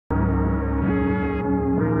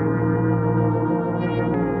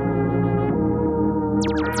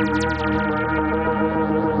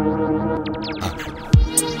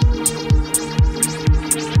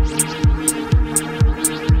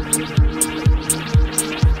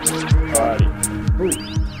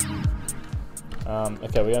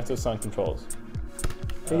Okay, we have to assign controls.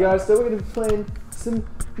 Hey guys, so we're going to be playing some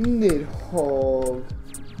Nidhogg.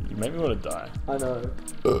 You make me want to die. I know.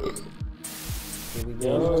 Here we In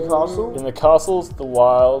go. the castle? In the castles, the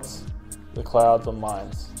wilds, the clouds, and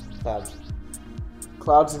mines. Clouds.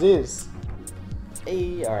 Clouds it is.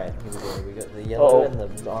 Hey, alright, here we go. We got the yellow and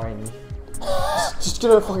the orange. Just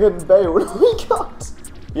gonna fucking bail. What do we got?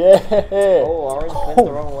 Yeah! Oh, orange went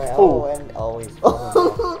the wrong way. Oh, and he's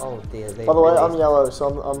oh dear. They By the way, really, I'm yellow, so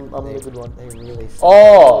I'm the good one. They really.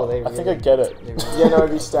 Oh! They I think really- I get it. they really- Yeah, no,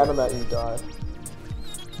 if you stand on that, you die.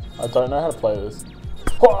 I don't know how to play this.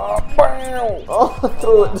 Oh, I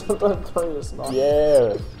threw it. Don't throw your sniper.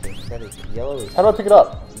 Yeah! That is yellow. Is How do I pick it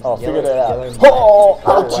up? Oh, Yellow- figured it out. yellow Oh!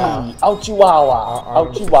 Oh, Ouchie! wow. Ouchie wawa!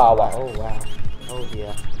 orange Ouchie is- wawa! Oh wow. Oh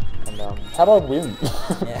dear. And How do I win?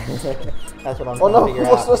 yeah. That's what I'm Oh trying no, to figure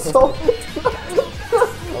what's out. the song?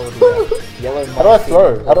 Oh dear. Yellow. How do I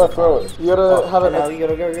throw? How do I throw it? You gotta have it. Now you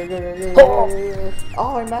gotta go. Oh.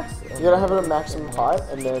 Oh, I maxed. You gotta have it at maximum height,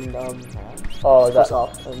 and then Oh, press that.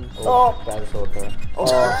 up. And Oh, bad sword throw.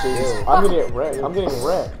 oh, Jesus! I'm gonna get wrecked. I'm getting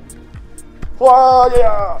wrecked. Wow,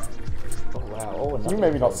 yeah! Oh wow. Oh, another You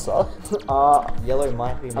maybe not suck. Yellow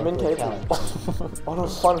might be. I'm mentally incapable. challenged. Oh no,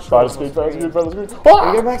 final Try to shot. speed, try to speed, try to speed. Here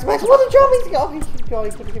Ah! we go, Max. What a jump! He's going. He keeps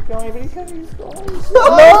going. He keeps going, but he's going.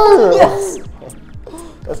 No! Yes!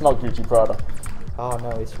 That's not Gucci Prada. Oh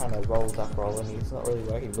no, he's trying to roll that roll, and he's not really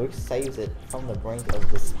working. Luke saves it from the brink of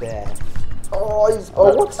despair. Oh, he's.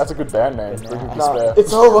 Oh, what? That's a good band name. But Brink of nah. Despair.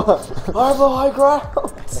 It's over. I have the high ground.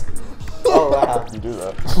 Oh wow. You do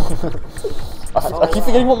that. I keep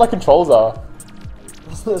forgetting what my controls are.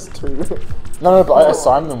 There's two. No, but I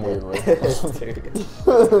assign them weirdly.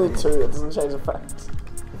 Only two. It doesn't change the fact.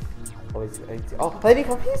 Oh, then he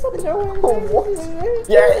appears out of nowhere. Oh, what?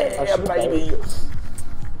 Yeah, baby.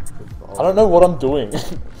 I don't know what I'm doing.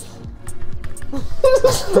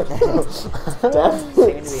 Damn.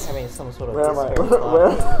 Seem to be having some sort of. Where am I? disco Where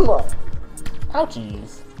party. am I?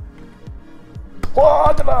 Ouchies.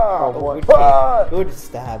 What? Oh, good What? kick. Good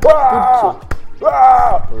stab. Ah!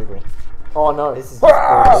 Ah! Brutal. Oh no. This is The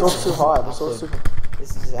just brutal. sword's too high. The sword's too. This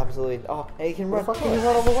is just absolutely. Oh, and he can run. fuck He can is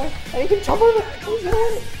run all the way. And he can chop over. He's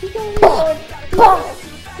going. He's going. He's going.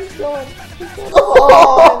 He's going. He's going.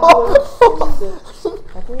 Oh,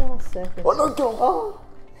 every second. Oh no, go. Oh.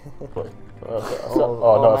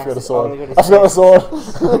 Oh no, I forgot a sword. Max- I forgot a sword.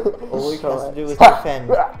 All Luke has to do is defend.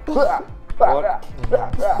 What?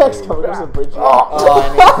 Next time there's a bridge. Oh,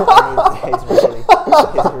 and he's really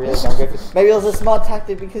done good. Maybe it was a smart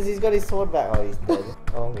tactic because he's got his sword back. Oh, he's dead.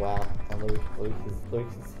 Oh wow. And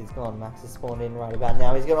he's gone. Max is spawned in right about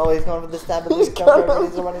now. He's gone for the stab. He's running.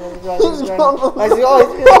 He's running. He's gone for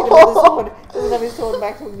the sword. Doesn't have his sword.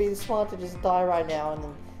 Max would be smart to just die right now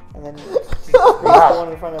and then just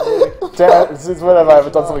respawn in front of Luke. Damn it, since when have I ever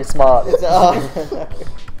done something smart? It's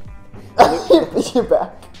You're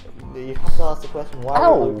back. You have to ask the question, why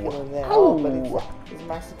Ow. would Luke kill him there? Ow. Oh, but his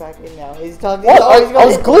Max is back in now. He's talking. What? Oh, he's got I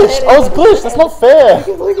was hit. glitched! I was glitched! That's not fair!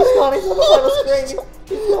 Luke is gone. He's on the final screen.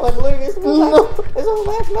 He's going. Luke is on the Max. It's on the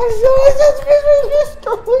Max. Max is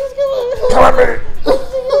going. Luke is going. Come at me!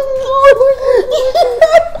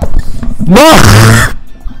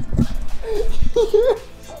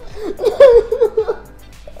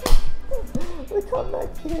 The comeback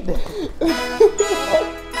kid.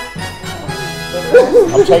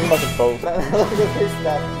 I'm checking my controls. Look at this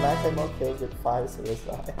stat. Max had more kills with 5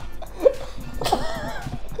 suicide.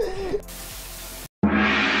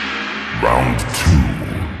 Round 2.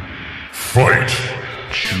 Fight!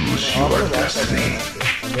 Choose your destiny.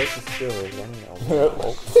 And this is still a young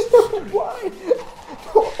Why?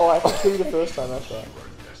 Oh, I have to kill you the first time. That's right.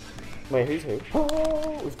 Wait, who's who?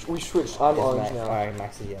 Oh, we switched. I'm Yes, orange Max. now. Alright,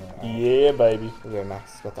 Max is yellow. Right. Yeah, baby. Where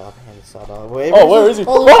Max has got the upper hand inside. Oh, where is he?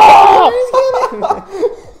 Oh, Ah!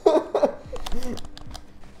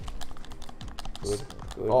 Good.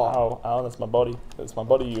 Oh, ow, that's my body. That's my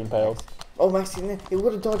body you impaled. Oh, Max in there. He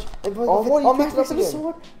would have dodged. Oh, what, you Max picked makes it up a again?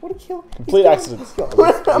 sword. What a kill. Complete accidents. He's in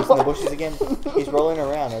the bushes again. He's rolling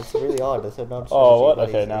around. It's really odd. It's not Oh, what?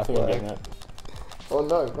 strategy, Okay, but now I think I'm he's- getting it. Oh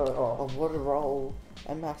no, no. Oh, Oh, what a roll.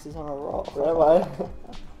 And Max is on a roll. where am I?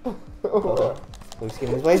 Oh. Luke's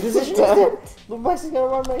getting his way position. Look, Max is gonna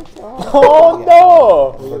run right. Oh,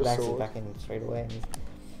 no! Look, Max is back in straight away. And he's...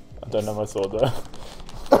 I don't know my sword though.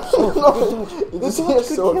 No, you just see a Good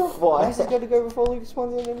sword kill. fly. Max is going to go before Luke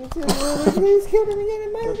spawns in. And he's killed him again.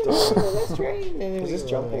 And Max is on the next screen. And then Is we this go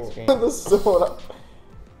jump on the next ball? screen. The sword up.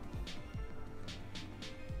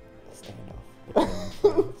 Standoff.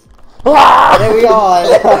 There we are. He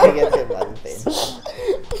gets hit by the thing.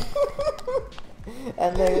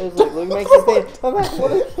 And there goes Luke. Luke makes his thing. Oh, Max,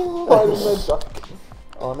 what a kill. Why didn't I duck?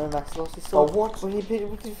 Oh no, Max lost his sword. Oh, what? When he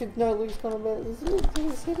picked, no, Luke's gonna bet.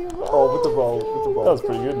 He's hitting him. Oh, with the roll, with the roll. That was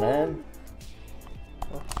pretty good, man.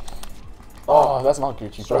 Oh, that's not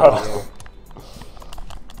Gucci, bro.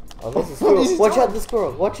 Oh, there's a squirrel. Watch out, the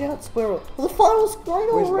squirrel. Watch out, squirrel. The final screen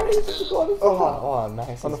already. Oh,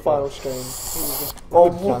 Max. On the final screen. Oh,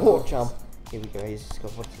 jump, jump. Here we go. He's just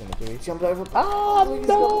got what's he gonna do? He's jumped over. Ah,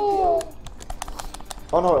 no!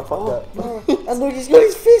 Oh no, fuck that. No. And look, he's got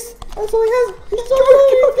his fist. That's all he has. He's going.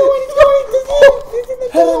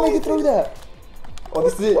 How did I make it through that? Oh,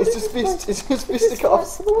 this is it. It's just fist. It's just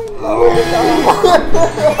fisticuffs.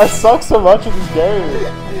 I suck so much at this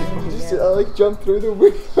game. Just like jump through the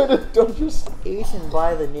window and dodges. Eaten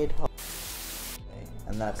by the Níðhöggr.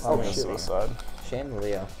 And that's Oh, the shit. Suicide.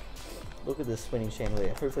 chandelier. Look at this spinning chandelier.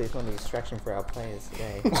 Hopefully it's not a distraction for our players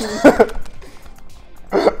today.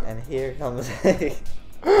 And here comes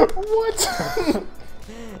What?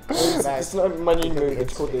 It's not my new move.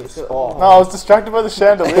 It's called this. Oh. No, I was distracted by the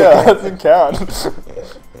chandelier. That doesn't count.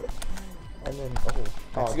 And then,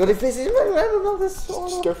 Max got his fist. He's running around another sword.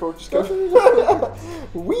 Just go for it. Just go for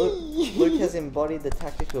it. Wee. Luke has embodied the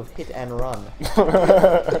tactic of hit and run.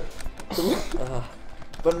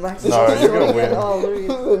 But Max is No, you're gonna win. Oh, Luke.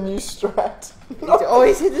 The new strat. Oh,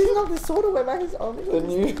 he's hit. This is not the sword away. Max is on The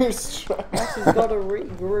new strat. Max has got to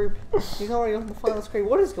regroup. He's already on the final screen.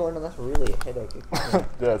 What is going on? That's really a headache.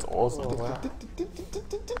 Yeah, it's awesome. Oh, wow.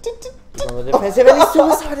 He's on the defensive and he's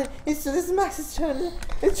suicided. This is Max's turn.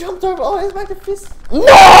 He's jumped over. Oh, he's Max's fist. No!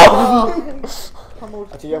 Pummeled.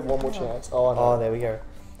 I think you have one more chance. Oh, no. Oh, there we go.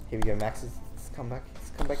 Here we go. Max is comeback.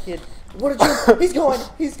 His comeback kid. What a jump! He's going.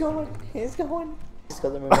 He's going. He's going. He's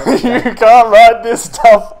got the momentum. You can't ride this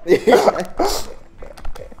stuff.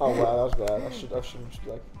 Oh wow, that was bad. I should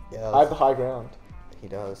like. Yeah, I have the high ground. he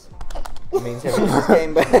does. It means everything in this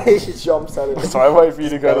game, but he should jump. Jumps at it. So I wait for you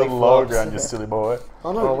to go to the Belly lower flops. ground, you silly boy.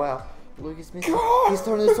 Oh no. Oh wow. Luke is missing. He's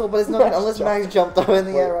throwing the sword, but it's not gonna, unless Max jumped over in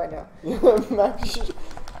the air right now. Max.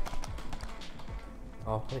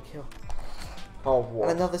 Oh, what a kill. Oh what?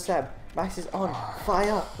 And another stab. Max is on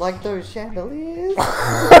fire like those chandeliers.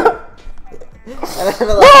 And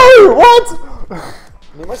another. No! What? I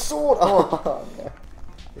need my sword. Oh no.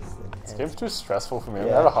 This game's too stressful for me. I'm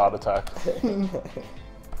Yeah. gonna have a heart attack.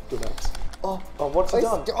 Good Max. Oh, what's Oh, he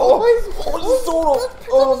he's- done? oh, he's- Oh, the sword off.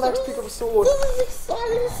 Oh, Max picked up a sword. This is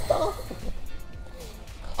exciting stuff.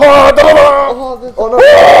 Oh, no! Oh, the, Oh no.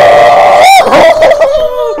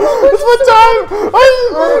 It's my time!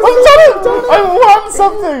 I've done it! I won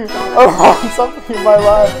something! I won something in my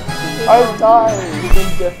life! I've died! You've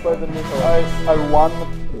been death by the Níðhöggr. I won.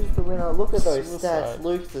 Who's the winner? Look at those Suicide. stats.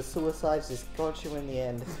 Luke, the suicides just got you in the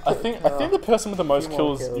end. I think the person with the most Few more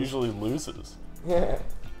kills kills. usually loses. Yeah.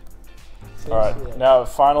 Alright, now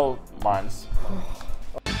final mines.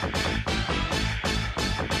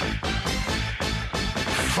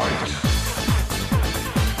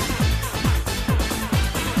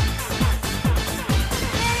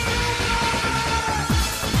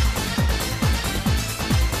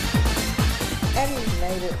 And he's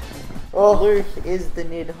made it. Oh, Luke is the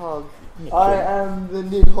Níðhöggr. I am the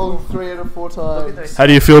Níðhöggr 3 out of 4 Look at times. those. How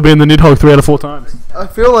do you feel being the Nidhogg 3 out of 4 times? I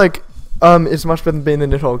feel like it's much better than being the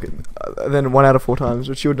Níðhöggr than 1 out of 4 times,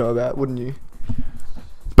 which you would know about, wouldn't you?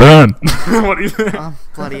 Burn! What do you think? Bloody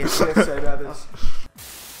What do you have to say about this?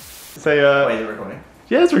 Say, Wait, is it recording?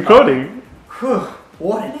 yeah, it's recording. Whew,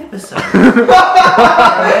 what an episode.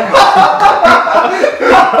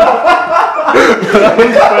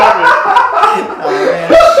 Oh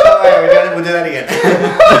man. Alright, we'll do that again.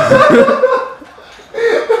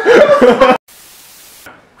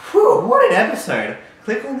 Whew, what an episode.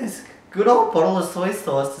 Click on this good old bottle of soy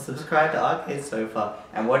sauce to subscribe to Arcade Sofa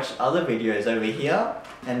and watch other videos over here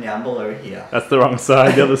and down below here. That's the wrong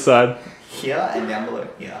side, the other side. Here and down below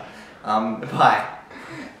here. Bye.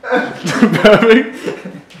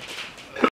 Perfect.